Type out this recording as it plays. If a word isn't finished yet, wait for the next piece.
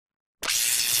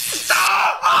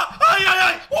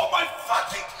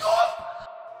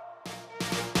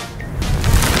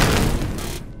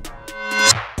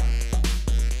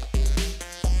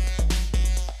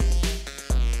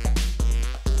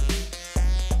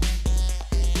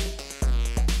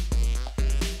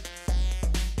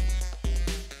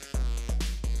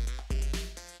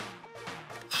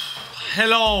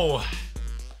Hello,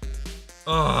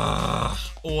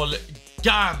 all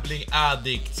gambling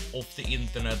addicts of the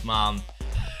internet, man.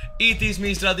 It is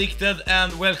Mr. Addicted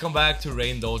and welcome back to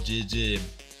Rain.gg.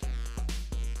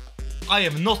 I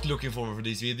am not looking forward for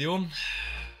this video.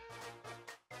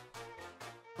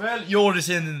 Well, you already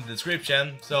seen it in the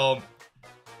description, so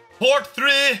part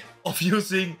 3 of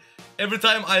using every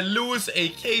time I lose a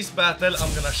case battle,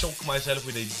 I'm gonna shock myself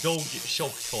with a dog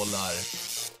shock collar.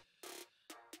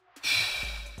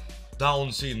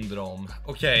 Down syndrome.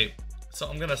 Okay, so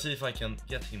I'm gonna see if I can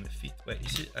get him fit. Wait,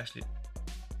 is he actually?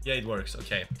 Yeah, it works.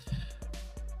 Okay.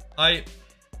 I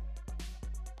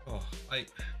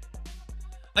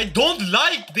don't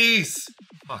like this.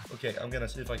 Fuck. Okay, I'm gonna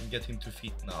see if I can get him to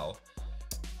fit now.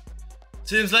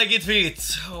 Seems like it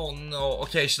fits. Oh no.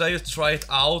 Okay, should I just try it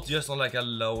out just on like a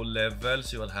low level,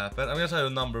 see what happens? I'm gonna try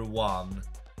number 1.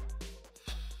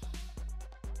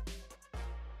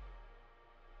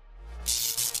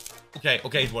 Okay,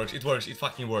 it works, it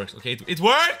fucking works, okay, it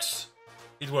works!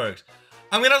 It works.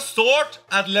 I'm gonna start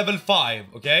at level 5,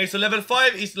 okay? So level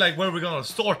 5 is like where we're gonna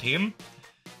start him.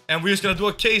 And we're just gonna do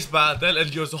a case battle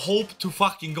and just hope to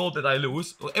fucking God that I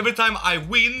lose. So every time I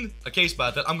win a case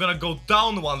battle, I'm gonna go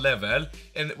down 1 level.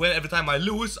 And every time I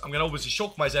lose, I'm gonna obviously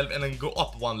shock myself and then go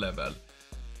up 1 level.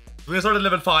 We're gonna start at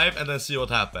level 5 and then see what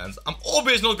happens. I'm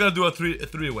obviously not gonna do a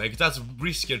three-way, because that's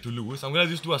riskier to lose. I'm gonna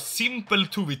just do a simple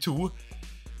 2v2.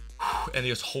 And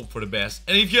just hope for the best.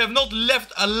 And if you have not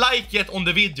left a like yet on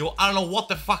the video, I don't know what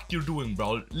the fuck you're doing,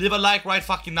 bro. Leave a like right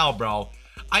fucking now, bro.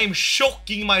 I am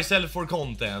shocking myself for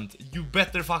content. You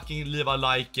better fucking leave a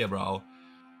like, yeah, bro.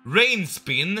 Rain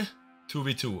spin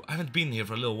 2v2. I haven't been here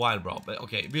for a little while, bro. But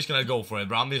okay, we're just gonna go for it,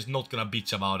 bro. I'm just not gonna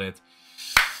bitch about it.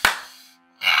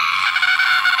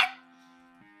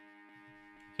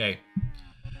 Okay.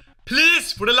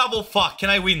 Please, for the love of fuck, can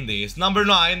I win this? Number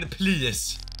 9,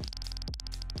 please.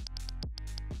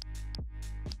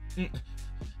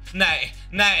 Nej,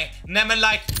 men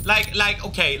like,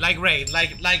 okay, like Rain,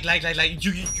 like,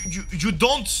 you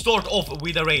don't start off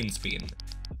with a Rain spin.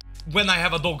 When I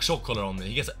have a dog shock collar on me,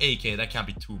 he gets an AK, that can't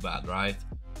be too bad, right?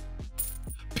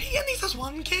 Penis has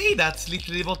 1k, that's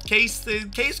literally what case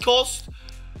cost.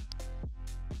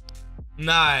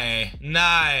 Nej.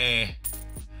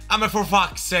 I mean, for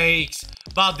fuck's sakes,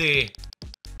 buddy.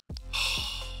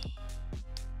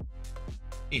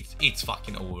 It's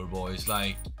fucking over, boys,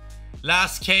 like.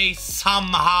 Last case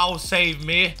somehow saved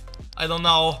me. I don't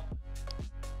know.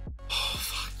 Oh,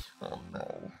 fuck. Oh,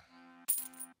 no.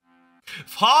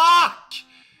 Fuck!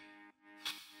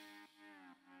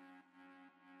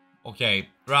 Okay,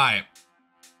 right.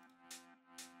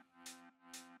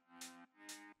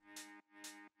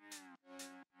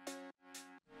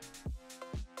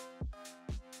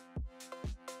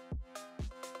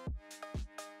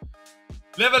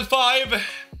 Level 5.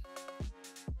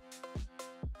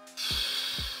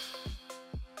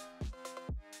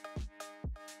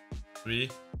 3,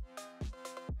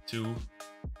 2,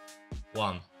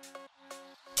 1.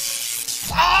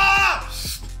 Ah!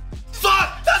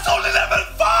 Fuck! That's only level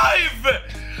 5!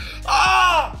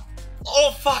 Ah!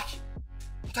 Oh fuck!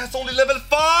 That's only level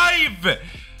 5!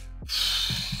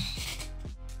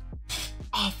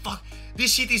 Oh fuck!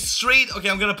 This shit is straight. Okay,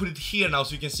 I'm gonna put it here now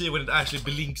so you can see when it actually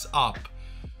blinks up.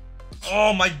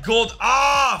 Oh my god!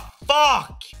 Ah!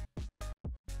 Fuck!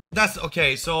 That's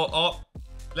okay. So,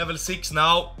 level 6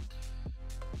 now.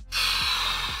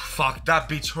 Fuck, that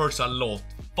bitch hurts a lot.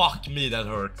 Fuck me, that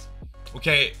hurts.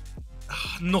 Okay,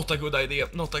 not a good idea.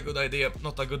 Not a good idea.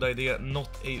 Not a good idea. Not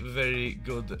a very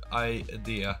good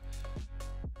idea.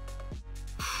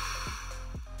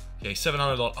 Okay,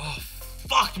 $700. Oh,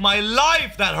 fuck my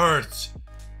life, that hurts.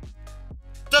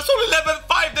 That's only level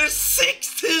 5. There's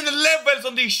 16 levels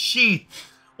on this shit.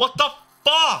 What the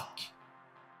fuck?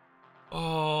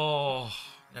 Oh,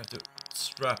 I have to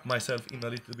strap myself in a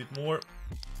little bit more.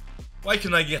 Why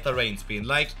can I get a Rain spin?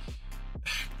 Like,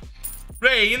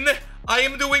 Rain, I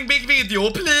am doing big video.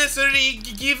 Please, Rig,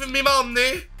 give me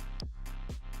money.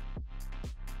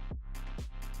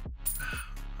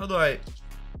 How do I?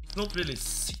 It's not really.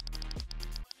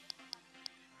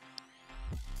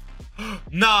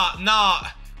 Nah.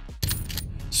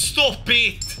 Stop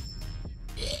it.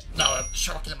 Now I'm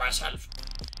shocking myself.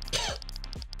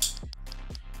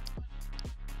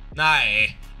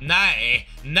 Nej.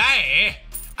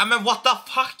 I mean, what the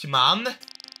fuck, man?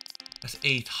 That's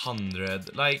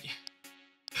 800. Like,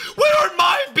 where are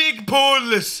my big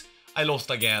pulls? I lost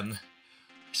again.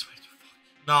 I swear to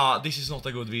fuck. Nah, this is not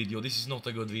a good video. This is not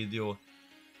a good video.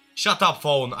 Shut up,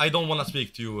 phone. I don't want to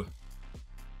speak to you.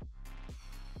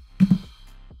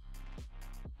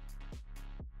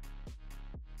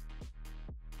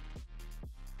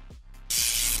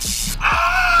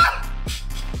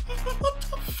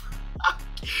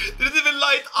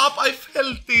 it up. I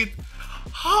felt it.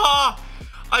 Ha!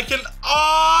 I can.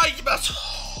 Ah!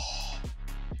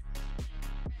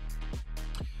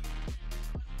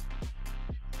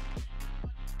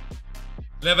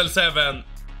 Level 7.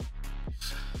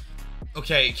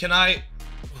 Okay, can I?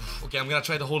 Okay, I'm gonna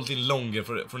try to hold it in longer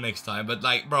for next time. But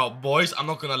like, bro, boys, I'm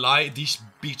not gonna lie. This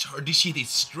shit is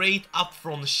straight up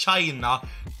from China.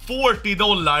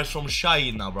 $40 from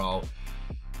China, bro.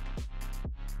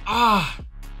 Ah.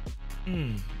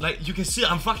 Like, you can see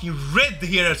I'm fucking red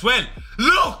here as well.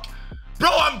 Look! Bro,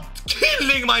 I'm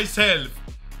killing myself!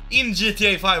 In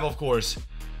GTA 5, of course.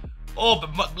 Oh,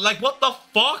 but like, what the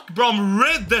fuck? Bro, I'm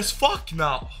red as fuck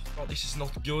now. Bro, this is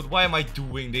not good. Why am I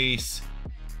doing this?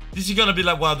 This is gonna be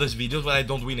like one of those videos where I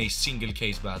don't win a single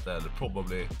case battle.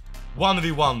 Probably.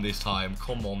 1v1 this time.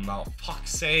 Come on now.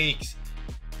 Fuck's sakes.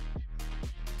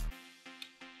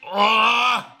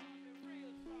 Ah!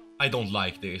 I don't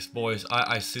like this, boys.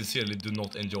 I sincerely do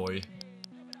not enjoy.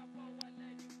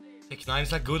 Tech 9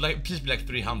 is like good. Like, please be like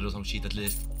 300 or some shit at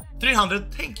least.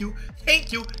 300. Thank you.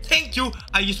 Thank you. Thank you.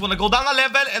 I just want to go down a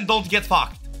level and don't get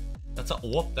fucked. That's a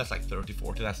that's like 30,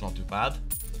 40. That's not too bad.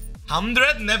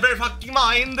 100. Never fucking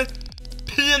mind.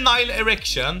 Penile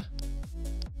erection.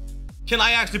 Can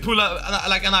I actually pull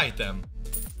like an item?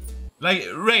 Like,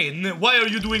 Rain, why are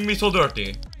you doing me so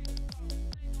dirty?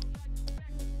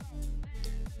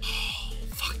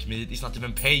 It's not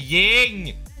even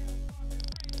paying.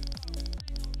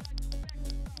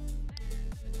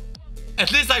 At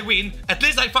least I win. At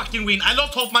least I fucking win. I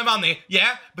lost half my money.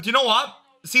 Yeah, but you know what?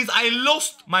 Since I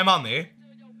lost my money,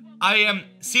 I am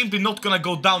simply not gonna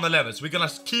go down a level. So we're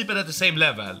gonna keep it at the same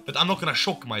level. But I'm not gonna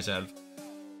shock myself.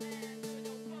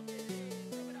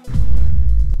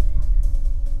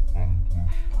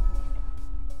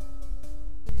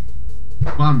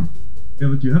 One. Yeah,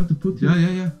 but you have to put.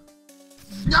 Yeah.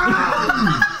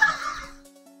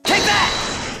 Take that!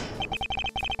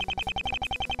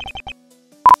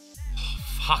 Oh,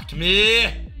 fuck me!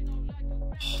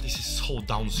 Oh, this is so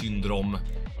Down syndrome.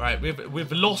 Alright,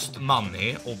 we've lost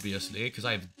money, obviously, because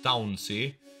I have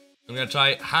Downsy. I'm gonna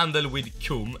try handle with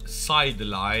Kum,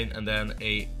 sideline, and then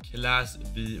a class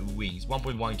V wings.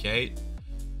 1.1k.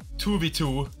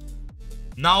 2v2.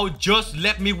 Now just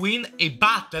let me win a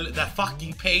battle that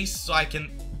fucking pays so I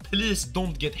can please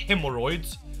don't get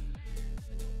hemorrhoids.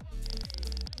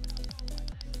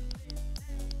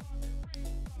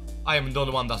 I am the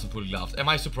only one that doesn't pull gloves. Am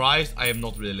I surprised? I am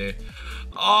not really.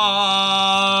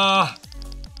 Ah!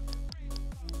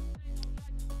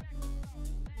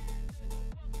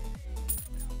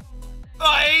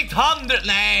 800!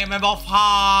 Nej, men vad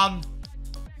fan!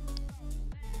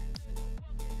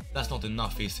 That's not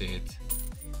enough, is it?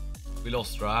 We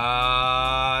lost,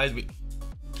 right?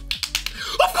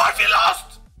 Of course we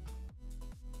lost!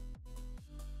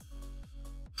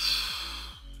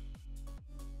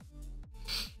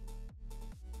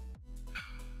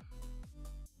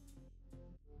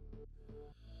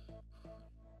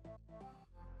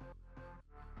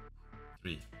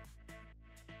 Three,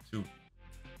 2,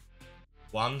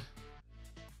 1.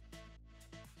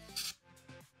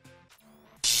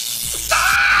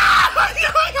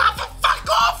 Fuck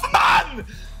off, man!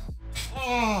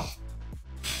 Oh.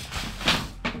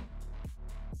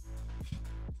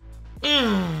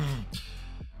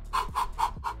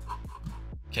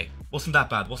 Okay, wasn't that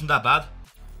bad. Wasn't that bad.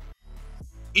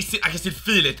 I can still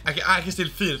feel it. I can still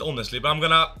feel it, honestly. But I'm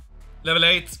gonna level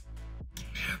 8.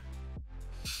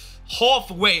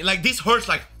 Halfway. Like, this hurts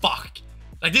like fuck.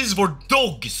 Like, this is for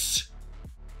dogs.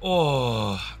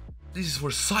 Oh, this is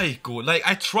for Psycho. Like,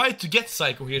 I tried to get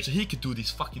Psycho here so he could do this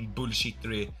fucking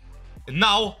bullshittery. And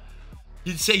now,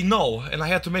 he'd say no. And I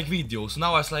had to make videos. So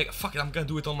now I was like, fuck it, I'm gonna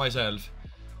do it on myself.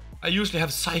 I usually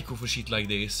have Psycho for shit like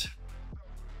this.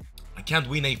 I can't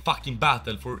win a fucking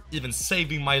battle for even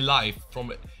saving my life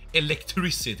from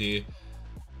electricity.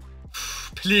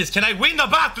 Please, can I win a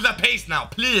battle that pays now?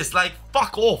 Please, like,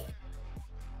 fuck off.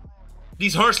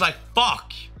 This hurts like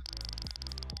fuck.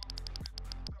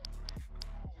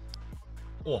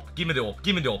 Oh, give me the op.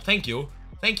 Give me the op. Thank you.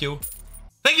 Thank you.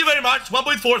 Thank you very much.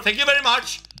 1.4. Thank you very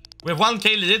much. We have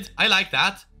 1k lead. I like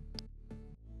that.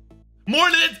 More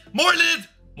lead. More lead.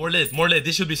 More lead. More lead.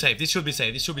 This should be safe. This should be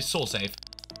safe. This should be so safe.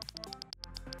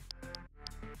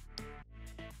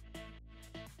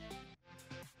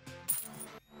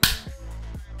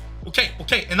 Okay.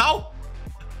 Okay. And now...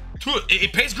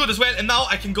 It pays good as well, and now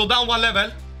I can go down one level.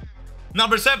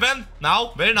 Number 7.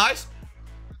 Now, very nice.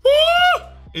 Woo!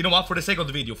 You know what? For the sake of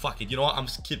the video, fuck it. You know what? I'm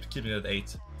keeping it at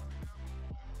 8.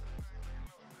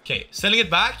 Okay, selling it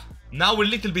back. Now we're a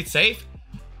little bit safe.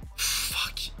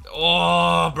 Fuck.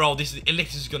 Oh, bro, this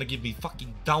electricity is gonna give me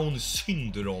fucking Down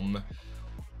syndrome.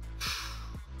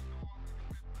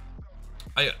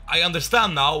 I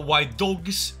understand now why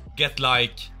dogs get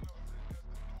like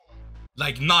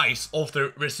nice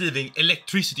after receiving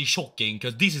electricity shocking,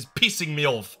 because this is pissing me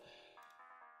off.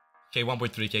 Okay,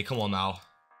 1.3k, come on now.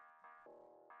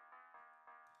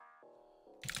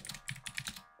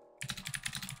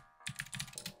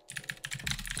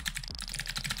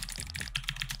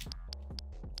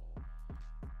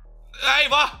 Nej,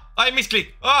 va? I misclick.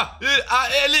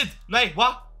 Lead. Nej,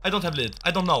 va? I don't have lead.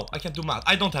 I don't know. I can't do math.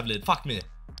 I don't have lead. Fuck me.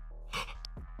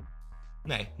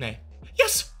 Nej, nej.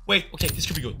 Yes! Wait, okay, this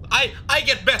could be good. I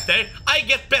get better. I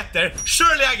get better.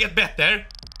 Surely I get better.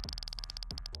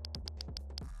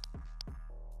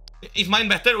 Is mine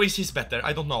better or is his better?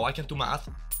 I don't know. I can't do math.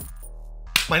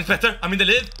 Mine's better. I'm in the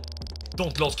lead.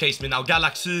 Don't lose case me now.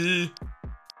 Galaxy.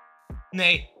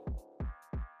 Nej.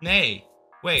 Nej.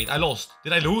 Wait, I lost.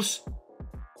 Did I lose?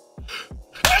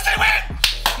 Yes, I win!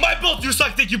 My bot, you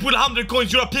suck dick. You put 100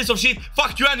 coins. You're a piece of shit.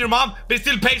 Fuck you and your mom. But it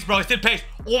still pays, bro. It still pays.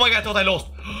 Oh my god, I thought I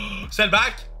lost. Sell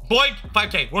back. Boink.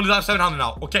 5k. We're only down 700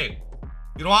 now. Okay.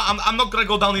 You know what? I'm not gonna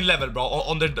go down in level, bro,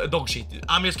 on the dog shit.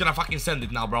 I'm just gonna fucking send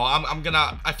it now, bro.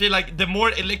 I feel like the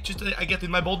more electricity I get in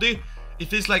my body, it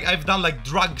feels like I've done like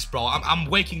drugs, bro. I'm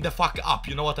waking the fuck up.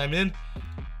 You know what I mean?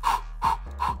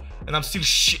 And I'm still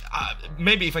shit.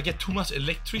 Maybe if I get too much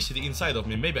electricity inside of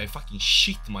me, maybe I fucking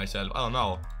shit myself. I don't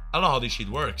know. I don't know how this shit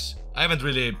works. I haven't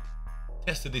really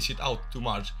tested this shit out too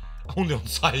much. Only on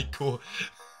Psycho.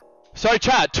 So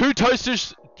chat, two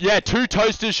toasters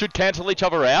should cancel each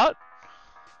other out.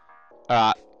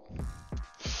 Alright.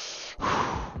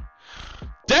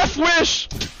 Death Wish!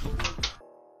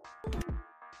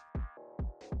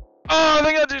 Oh, I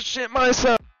think I just shit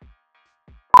myself.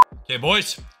 Okay,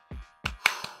 boys.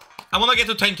 I wanna get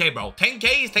to 10k, bro.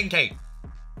 10k is 10k.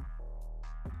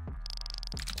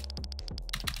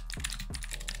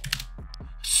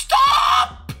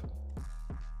 Stop!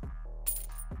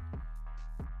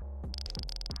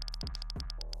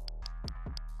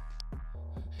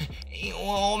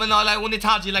 Oh, men like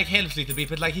Onitaji like helps a little bit,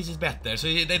 but like his is better. So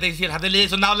they still have the lead.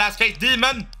 So now last case,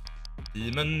 Demon!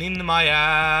 Demon in my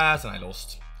ass. And I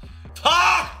lost.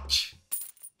 Fuck!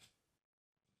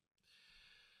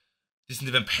 This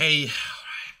didn't even pay.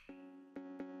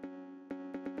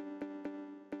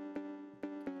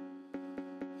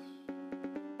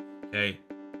 Okay.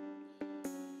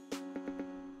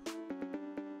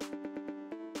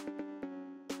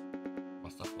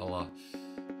 Mustafallah.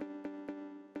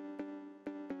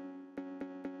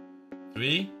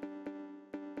 3,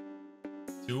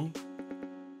 2,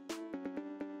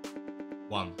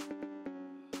 1.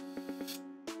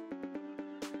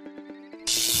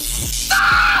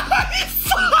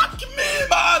 Fuck me,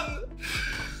 man!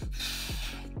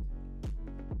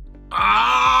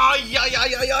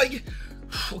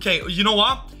 Okay, you know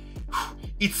what?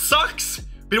 It sucks,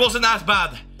 but it wasn't as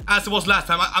bad as it was last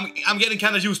time. I'm getting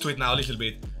kind of used to it now a little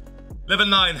bit. Level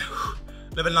 9.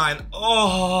 Level 9.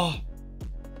 Oh.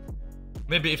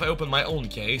 Maybe if I open my own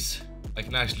case, I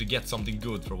can actually get something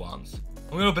good for once.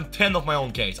 I'm gonna open 10 of my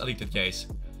own case, addicted case.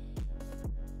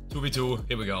 2v2,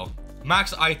 here we go.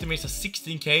 Max item is a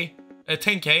 16k,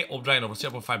 10k of drain over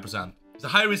 0.5%. It's a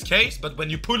high risk case, but when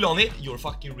you pull on it, you're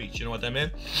fucking rich, you know what I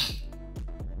mean?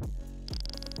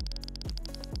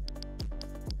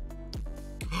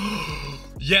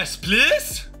 Yes,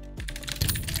 please!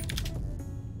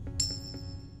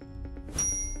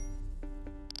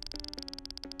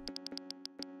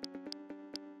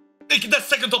 That's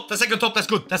second top, that's second top, that's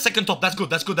good. That's second top, that's good,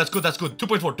 that's good, that's good, that's good.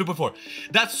 2.4, 2.4.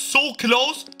 That's so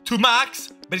close to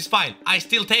max, but it's fine. I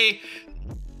still take...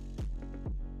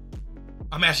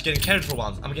 I'm actually getting carried for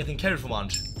once. I'm getting carried for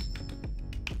once.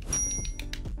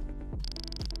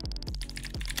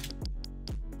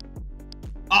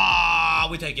 Ah,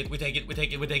 we take it, we take it, we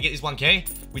take it, we take it. It's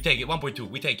 1k. We take it, 1.2,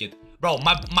 we take it. Bro,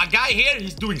 my guy here,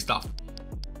 he's doing stuff.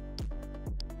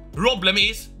 Problem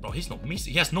is, bro, he's not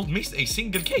missing. He has not missed a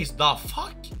single case. The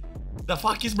fuck? The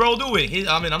fuck is bro doing?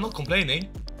 I mean, I'm not complaining.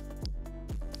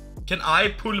 Can I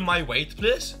pull my weight,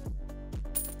 please?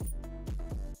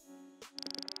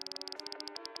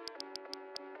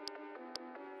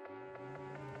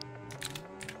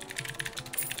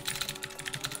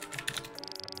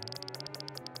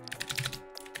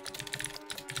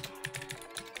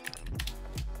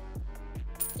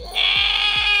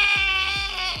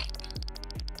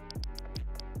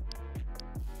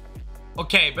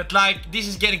 Okay, but like, this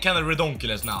is getting kind of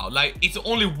redonkulous now. Like, it's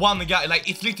only one guy. Like,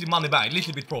 it's literally money back,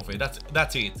 little bit profit.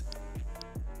 That's it.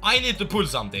 I need to pull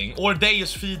something, or they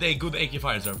just feed a good AK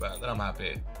fire serpent, then I'm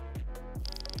happy.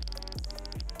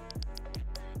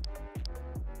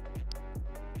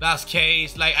 Last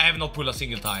case. Like, I have not pulled a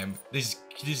single time. This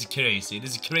is crazy.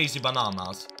 This is crazy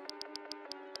bananas.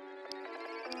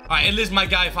 Alright, at least my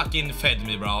guy fucking fed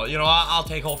me, bro. You know, I'll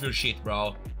take off your shit,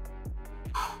 bro.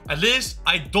 At least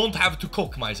I don't have to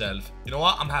cook myself. You know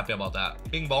what? I'm happy about that.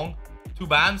 Bing bong. 2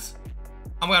 bands.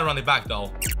 I'm gonna run it back,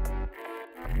 though.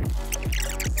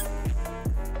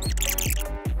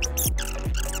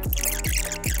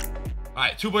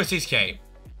 Alright, 2.6k.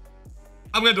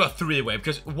 I'm gonna do a 3-way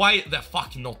because why the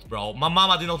fuck not, bro? My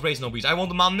mama did not raise no beats. I want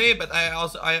the money, but I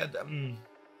also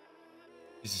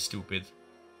this is stupid.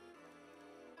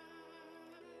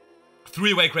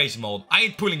 3-way crazy mode. I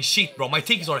ain't pulling shit, bro. My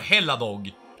tickets are hella dog.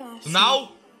 So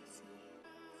now,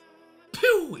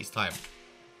 pew, it's time.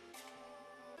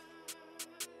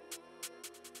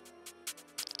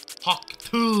 Fuck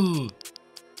 2.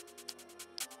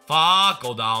 Fuck,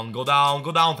 go down, go down,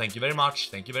 go down. Thank you very much.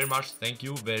 Thank you very much. Thank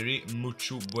you very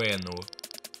mucho bueno.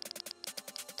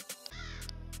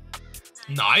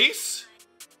 Nice.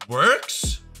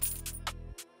 Works.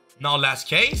 Now last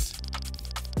case.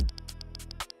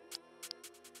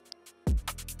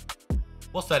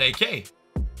 What's that AK?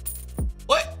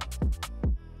 What?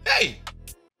 Hey!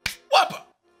 What?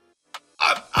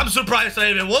 I'm surprised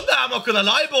I even won that. I'm not gonna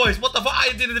lie, boys. What the fuck?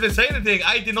 I didn't even say anything.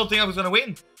 I did not think I was gonna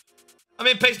win. I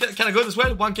mean, pace kind of good as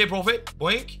well. 1k profit.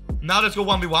 Boink. Now let's go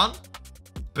 1v1.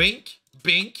 Bink.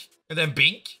 Bink. And then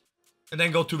bink. And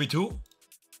then go 2v2.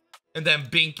 And then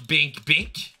bink, bink,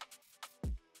 bink.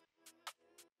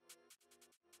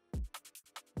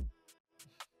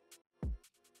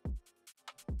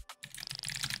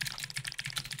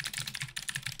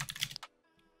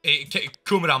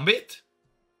 Kumrambit.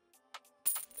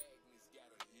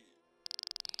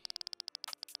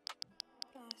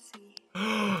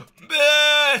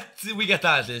 But we get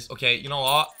that at least. Okay, you know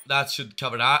what? That should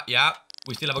cover that. Yeah,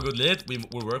 we still have a good lead.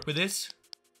 We'll work with this.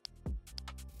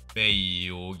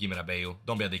 Bayo, give me that Bayo.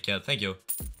 Don't be a dickhead. Thank you.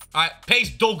 Alright, pace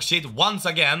dog shit once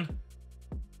again.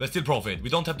 But still profit. We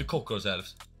don't have to cook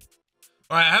ourselves.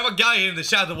 Alright, I have a guy in the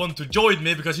chat that wants to join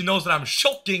me because he knows that I'm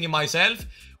shocking myself,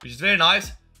 which is very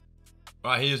nice.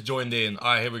 Alright, he just joined in.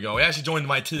 Alright, here we go. He actually joined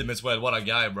my team as well. What a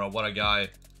guy, bro. What a guy.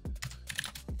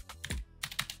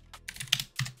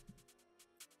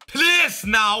 Please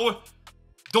now!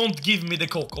 Don't give me the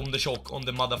cock on the shock on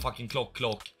the motherfucking clock.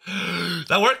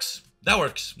 That works. That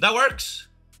works. That works.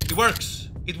 It works.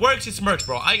 It works. It smirks,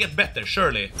 bro. I get better,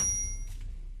 surely.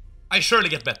 I surely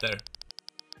get better.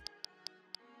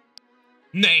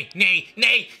 Nay, nay,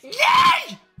 nay,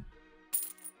 nay!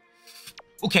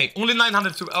 Okay, only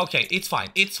 900 to... Okay, it's fine.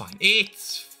 It's fine.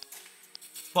 It's...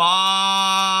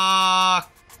 Fuck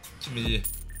me.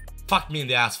 Fuck me in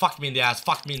the ass. Fuck me in the ass.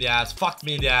 Fuck me in the ass. Fuck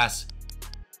me in the ass.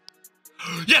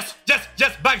 Yes! Yes!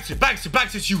 Yes! Bags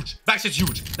is huge. Bags is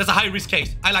huge. That's a high risk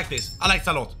case. I like this. I like it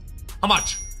a lot. How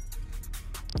much?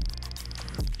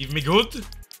 Give me good.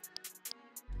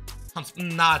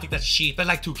 Nah, I think that's cheap. That's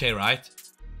like 2k, right?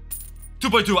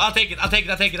 2.2. I'll take it. I'll take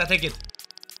it. I'll take it. I'll take it.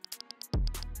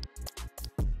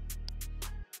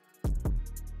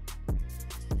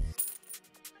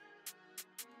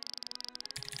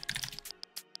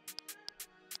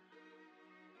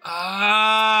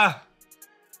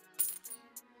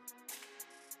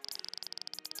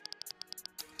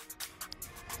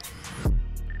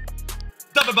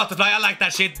 Double butterfly, I like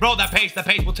that shit. Bro, that pace,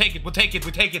 we'll take it, we'll take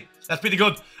it. That's pretty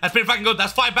good. That's pretty fucking good.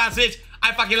 That's 5 bands each.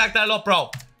 I fucking like that a lot, bro.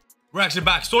 We're actually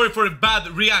back. Sorry for the bad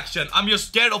reaction. I'm just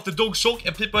scared of the dog shock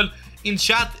and people in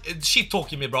chat shit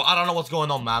talking me, bro. I don't know what's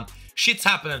going on, man. Shit's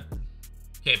happening.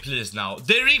 Okay, please now.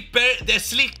 The Reaper, the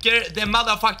Slicker, the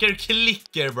motherfucker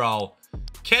Clicker, bro.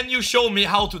 Can you show me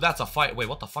how to... That's a fight. Wait,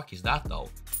 what the fuck is that, though?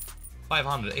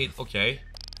 508, okay.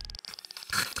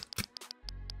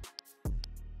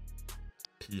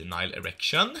 Penile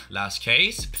erection. Last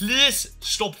case. Please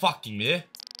stop fucking me.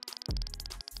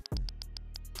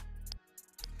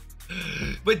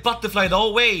 Wait, butterfly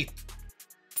though, wait.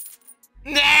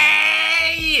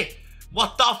 Nay!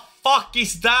 What the fuck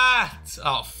is that?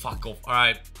 Oh, fuck off.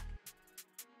 Alright.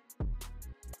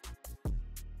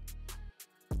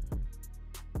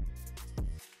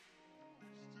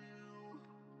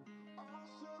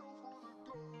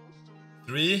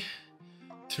 Three,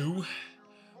 2,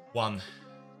 1.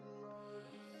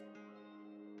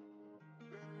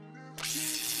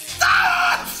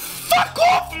 Ah! Fuck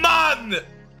off, man!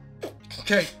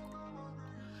 Okay.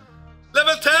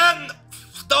 Level 10!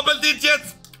 Double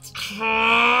digits!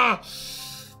 Oh,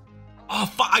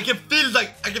 fuck. I can feel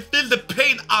the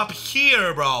pain up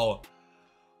here, bro.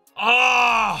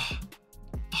 Ah! Oh,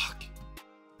 fuck.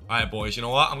 Alright, boys. You know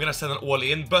what? I'm gonna send an all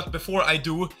in. But before I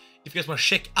do, if you guys want to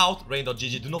check out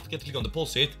Rain.gg, do not forget to click on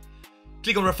deposit.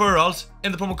 click on referrals,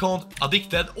 enter promo code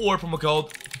addicted or promo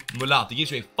code Mulat. It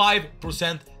gives you a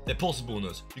 5% deposit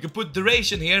bonus. You can put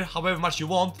duration here however much you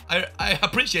want. I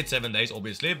appreciate 7 days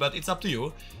obviously, but it's up to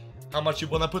you how much you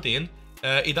wanna put in.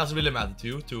 It doesn't really matter to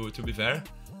you, to be fair.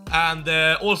 And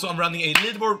also I'm running a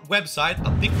leaderboard website,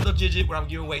 addicted.gg, where I'm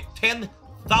giving away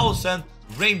 10,000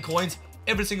 rain coins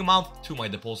every single month to my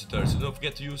depositors. So don't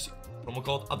forget to use promo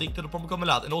code addicted or promo code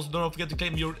Mulat. And also don't forget to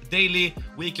claim your daily,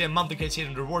 weekly and monthly credits here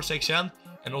in the reward section.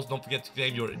 And also don't forget to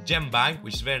claim your gem bank,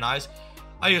 which is very nice.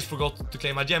 I just forgot to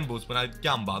claim my gem boots when I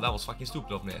gamba. That was fucking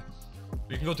stupid of me.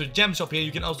 You can go to the gem shop here.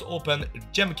 You can also open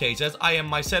gem cases. I am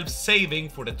myself saving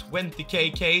for the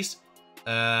 20k case.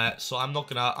 So I'm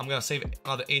gonna save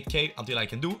another 8k until I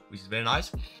can do, which is very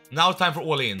nice. Now it's time for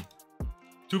all in.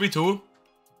 2v2.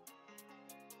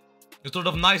 You start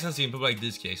off nice and simple like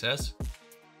these cases.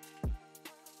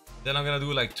 Then I'm gonna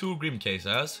do like 2 grim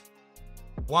cases,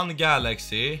 1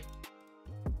 galaxy,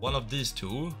 1 of these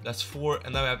 2. That's 4,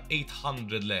 and now we have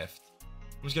 800 left.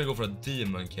 I'm just gonna go for a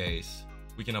demon case.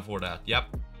 We can afford that.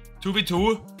 Yep.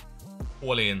 2v2.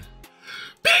 All in.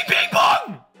 Bing bing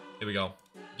bong! Here we go.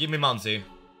 Give me Muncie.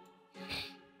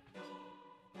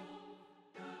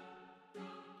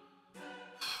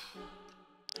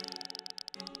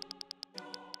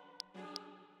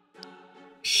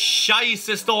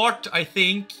 Scheisse start, I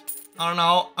think. I don't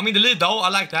know. I'm in the lead though. I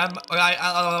like that.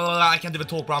 I can't even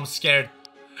talk, bro. I'm scared.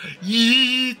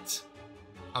 Yeet.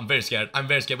 I'm very scared. I'm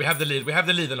very scared. We have the lead. We have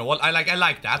the lead and all. I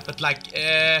like that, but like,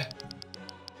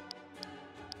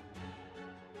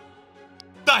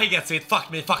 he gets it.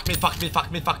 Fuck me, fuck me, fuck me,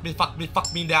 fuck me, fuck me, fuck me,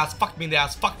 fuck me in the ass, fuck me in the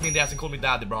ass, fuck me in the ass, and call me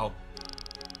daddy, bro.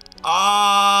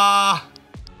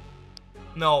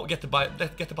 No, get the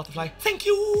butterfly. Thank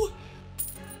you.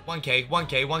 1k,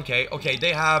 1k, 1k. Okay,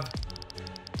 they have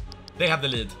the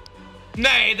lead.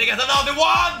 Nay, they get another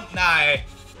one. Nay.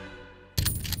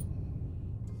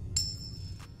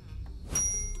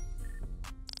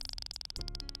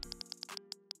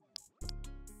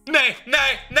 Nay,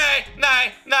 nay, nay,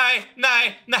 nay, nay,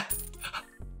 nay, nay.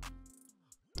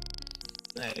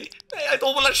 Nay, I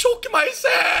don't want to shock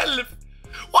myself.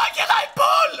 Why can't I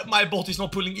pull? My bot is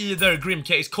not pulling either. Grim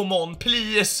case, come on,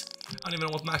 please. I don't even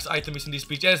know what max item is in this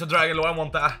bitch. There's a dragon lore, I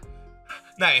want that.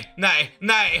 Nay, nay,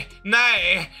 nay,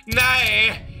 nay,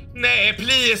 nay, nay,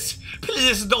 please,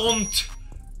 please don't.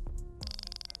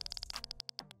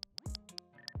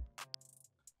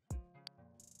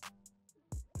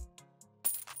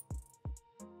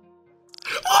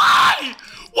 Why?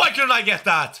 Why couldn't I get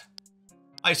that?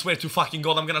 I swear to fucking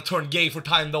God, I'm gonna turn gay for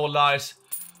 $10.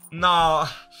 No,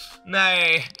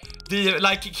 nay.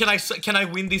 Like, can I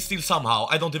win this still somehow?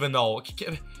 I don't even know.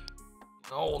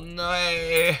 Oh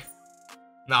no.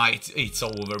 Nah, it's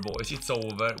over, boys. It's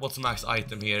over. What's the max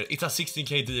item here? It's a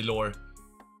 16k D-lore.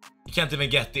 You can't even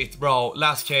get it, bro.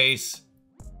 Last case.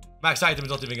 Max item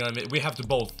is not even gonna. We have to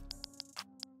both.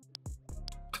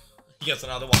 He gets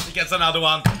another one. He gets another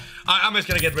one. I'm just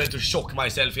gonna get ready to shock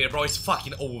myself here, bro. It's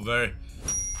fucking over.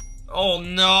 Oh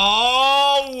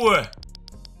no!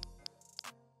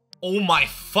 Oh my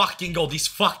fucking God, this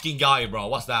fucking guy, bro.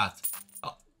 What's that?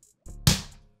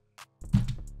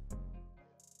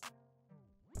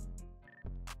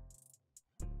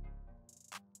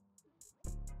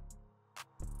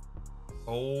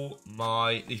 Oh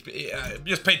my...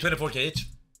 just paid 24k each.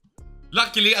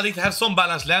 Luckily, I think I have some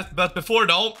balance left. But before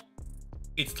though,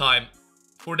 it's time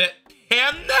for the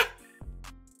 10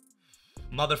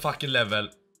 motherfucking level.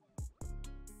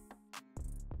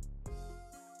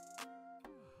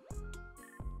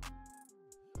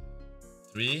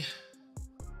 Three,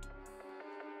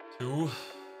 2,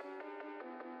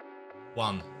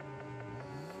 1.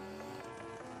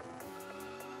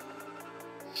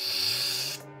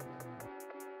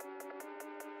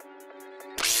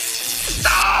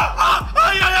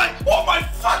 Oh my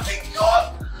fucking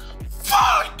God!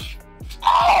 Fuck!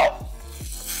 Oh!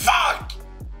 Fuck!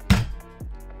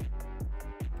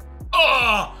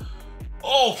 Oh!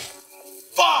 Oh!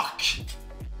 Fuck!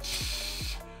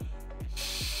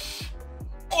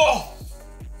 Oh!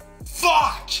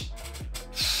 Fuck!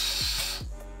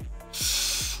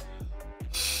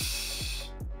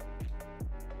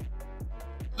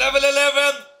 Level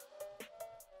 11!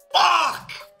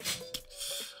 Fuck!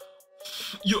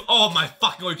 Oh my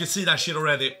fucking God, you can see that shit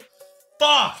already.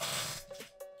 Fuck!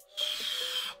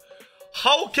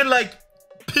 How can like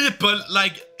people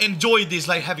like enjoy this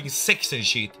like having sex and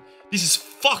shit? This is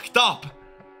fucked up.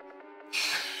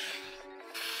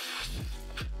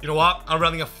 You know what? I'm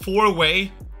running a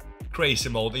 4-way crazy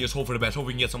mode and just hope for the best. Hope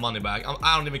we can get some money back.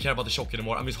 I don't even care about the shock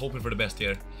anymore. I'm just hoping for the best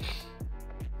here.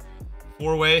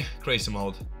 4-way crazy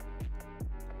mode.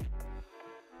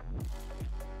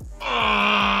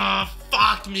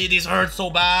 Fuck me, this hurts so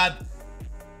bad.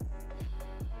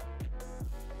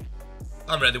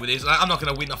 I'm ready with this. I'm not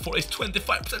gonna win a 4. It's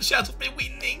 25% chance of me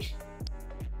winning.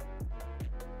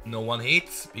 No one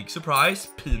hits. Big surprise.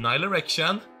 Penile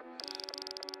erection.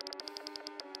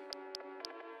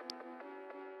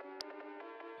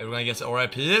 Everyone gets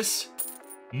RIPs.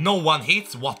 No one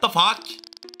hits. What the fuck?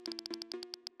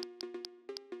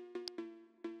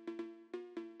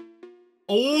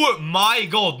 Oh my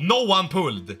god. No one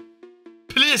pulled.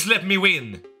 Please let me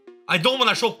win. I don't want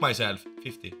to shock myself.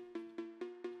 50.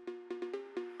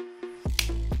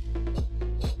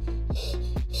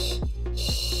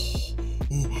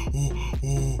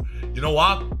 You know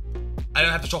what? I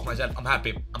don't have to shock myself. I'm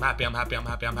happy. I'm happy. I'm happy. I'm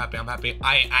happy. I'm happy. I'm happy.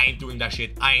 I ain't doing that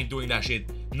shit. I ain't doing that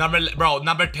shit.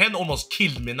 Number 10 almost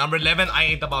killed me. Number 11, I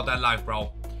ain't about that life,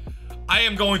 bro. I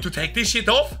am going to take this shit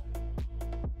off.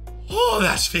 Oh,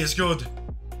 that feels good.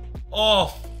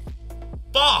 Oh,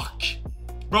 fuck.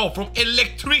 Bro, from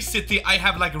electricity, I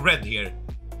have like red here.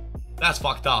 That's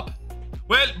fucked up.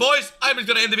 Well, boys, I'm just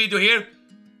gonna end the video here.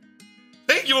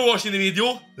 Thank you for watching the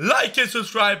video. Like and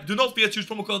subscribe. Do not forget to use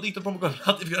promo code Addicted, promo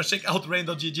code if you're gonna check out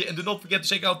Rain.gg. And do not forget to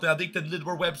check out the Addicted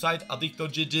Leaderboard website,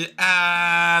 Addict.gg.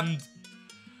 And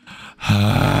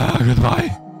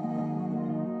goodbye.